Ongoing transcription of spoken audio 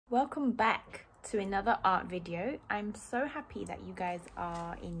Welcome back to another art video. I'm so happy that you guys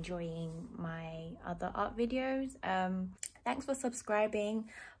are enjoying my other art videos. Thanks for subscribing.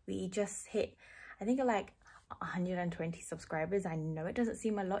 We just hit, I think, like 120 subscribers. I know it doesn't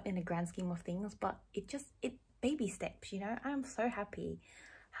seem a lot in the grand scheme of things, but it baby steps, you know. I'm so happy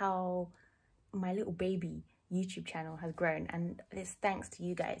how my little baby YouTube channel has grown, and it's thanks to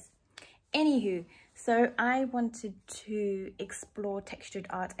you guys. Anywho, so I wanted to explore textured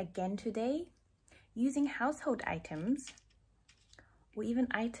art again today using household items or even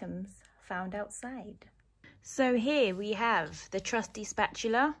items found outside. So here we have the trusty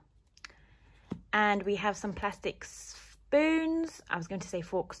spatula, and we have some plastic spoons. I was going to say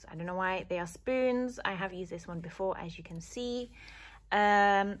forks, I don't know why, they are spoons. I have used this one before, as you can see.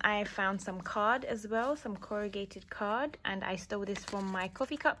 I found some card as well, some corrugated card, and I stole this from my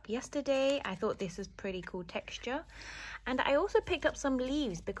coffee cup yesterday. I thought this is pretty cool texture. And I also picked up some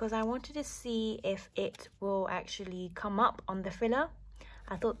leaves because I wanted to see if it will actually come up on the filler.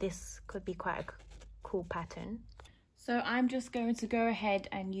 I thought this could be quite a cool pattern. So I'm just going to go ahead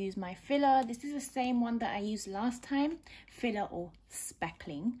and use my filler. This is the same one that I used last time, filler or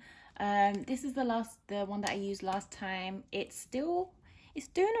speckling. This is the one that I used last time. It's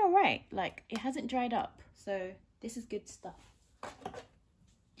doing all right. Like, it hasn't dried up, so this is good stuff.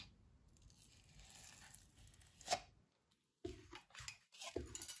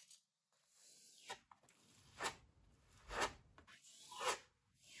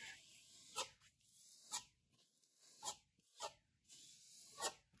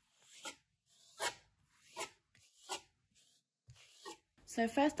 So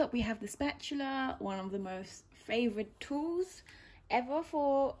first up, we have the spatula, one of the most favorite tools ever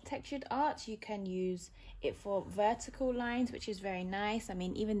for textured art. You can use it for vertical lines, which is very nice. I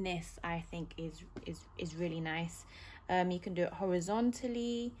mean, even this I think is really nice. You can do it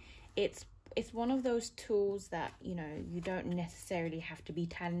horizontally. It's one of those tools that, you know, you don't necessarily have to be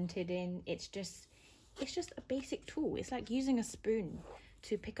talented in. It's just a basic tool. It's like using a spoon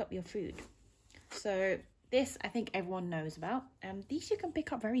to pick up your food. So this I think everyone knows about. These you can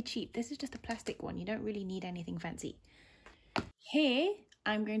pick up very cheap. This is just a plastic one. You don't really need anything fancy. Here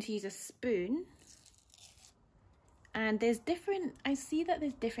I'm going to use a spoon, and I see that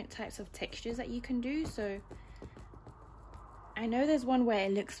there's different types of textures that you can do. So I know there's one where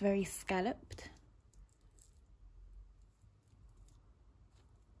it looks very scalloped.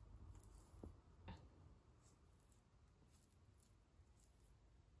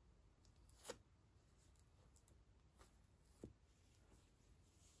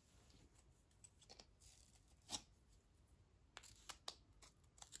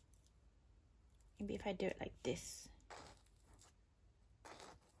 Maybe if I do it like this,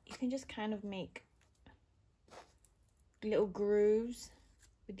 you can just kind of make little grooves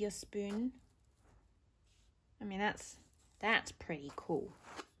with your spoon. I mean, that's pretty cool.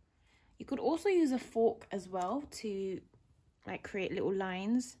 You could also use a fork as well to like create little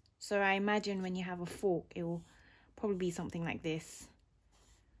lines. So I imagine when you have a fork, it will probably be something like this.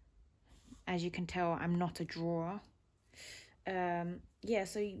 As you can tell, I'm not a drawer. Yeah,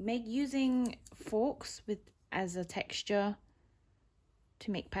 so using forks as a texture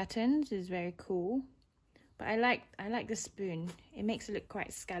to make patterns is very cool. But I like the spoon. It makes it look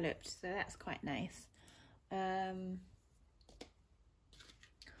quite scalloped, so that's quite nice.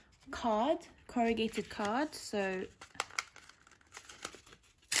 Corrugated card. So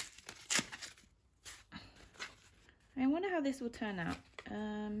I wonder how this will turn out.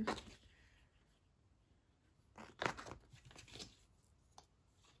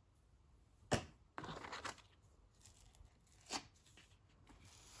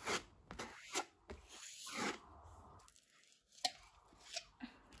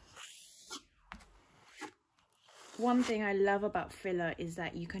 One thing I love about filler is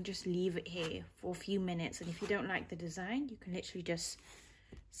that you can just leave it here for a few minutes, and if you don't like the design, you can literally just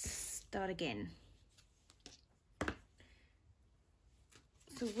start again.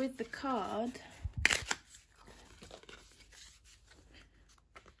 So with the card,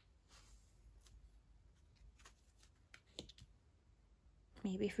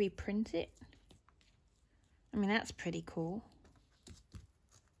 maybe if we print it, I mean, that's pretty cool.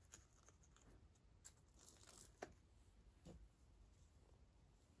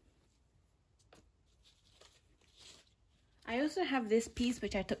 I also have this piece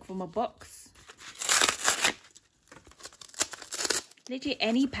which I took from a box. Literally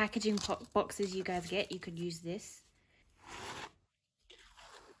any packaging boxes you guys get, you could use this.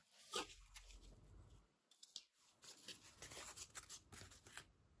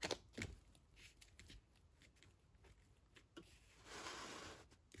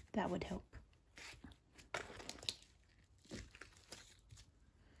 That would help.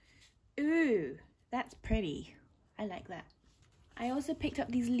 Ooh, that's pretty. I like that. I also picked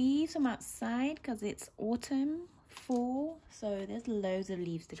up these leaves from outside because it's autumn, fall, so there's loads of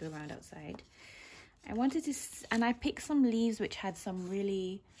leaves to go around outside. I wanted to, and I picked some leaves which had some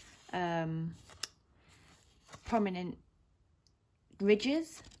really prominent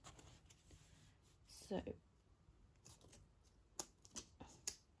ridges. So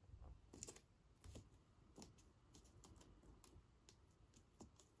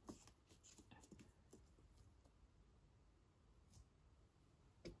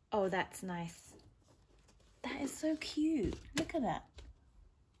oh, that's nice. That is so cute. Look at that.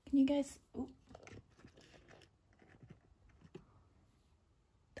 Can you guys... Ooh.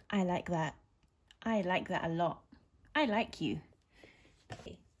 I like that. I like that a lot. I like you.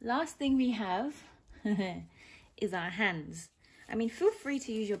 Okay. Last thing we have is our hands. I mean, feel free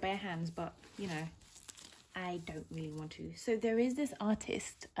to use your bare hands, but, you know, I don't really want to. So there is this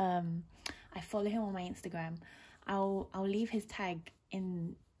artist. I follow him on my Instagram. I'll leave his tag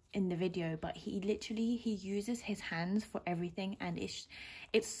in the video, but he uses his hands for everything, and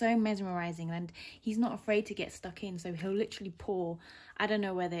it's so mesmerizing, and he's not afraid to get stuck in. So he'll literally pour, I don't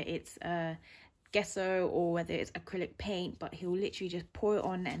know whether it's gesso or whether it's acrylic paint, but he'll literally just pour it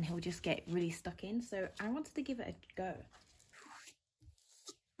on and he'll just get really stuck in. So I wanted to give it a go.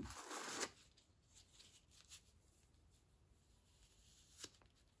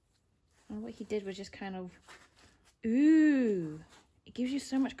 And what he did was just kind of, ooh, it gives you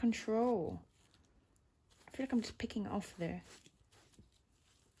so much control. I feel like I'm just picking it off there.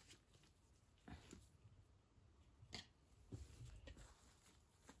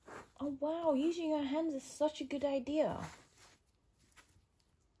 Oh wow, using your hands is such a good idea.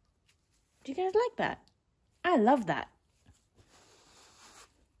 Do you guys like that? I love that.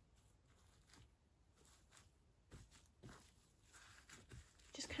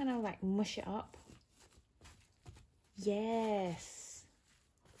 Just kind of like mush it up. Yes.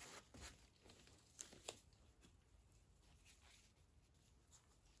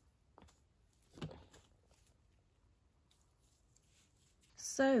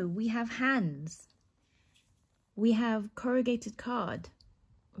 So we have hands. We have corrugated card.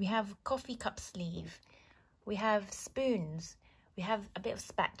 We have coffee cup sleeve. We have spoons. We have a bit of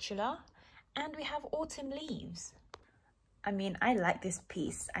spatula. And we have autumn leaves. I mean, I like this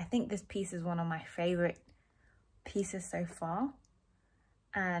piece. I think this piece is one of my favorite pieces so far.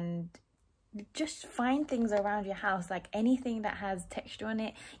 And just find things around your house, like anything that has texture on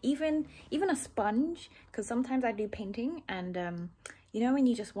it, even a sponge, because sometimes I do painting, and you know when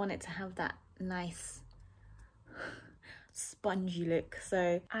you just want it to have that nice spongy look.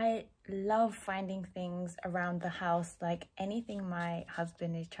 So I love finding things around the house, like anything my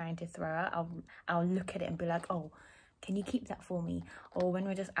husband is trying to throw out, I'll look at it and be like, oh, can you keep that for me? Or when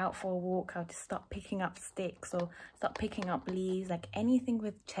we're just out for a walk, I'll just start picking up sticks or start picking up leaves. Like anything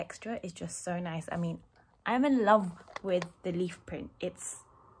with texture is just so nice. I mean, I'm in love with the leaf print. It's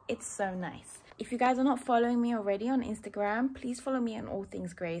so nice. If you guys are not following me already on Instagram, please follow me on All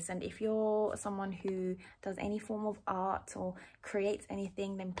Things Grace. And if you're someone who does any form of art or creates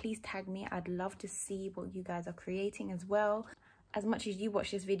anything, then please tag me. I'd love to see what you guys are creating as well. As much as you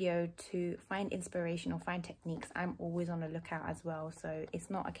watch this video to find inspiration or find techniques, I'm always on the lookout as well. So it's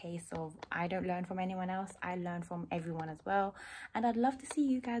not a case of I don't learn from anyone else. I learn from everyone as well. And I'd love to see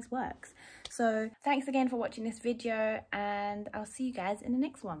you guys' works. So thanks again for watching this video, and I'll see you guys in the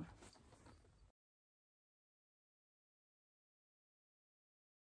next one.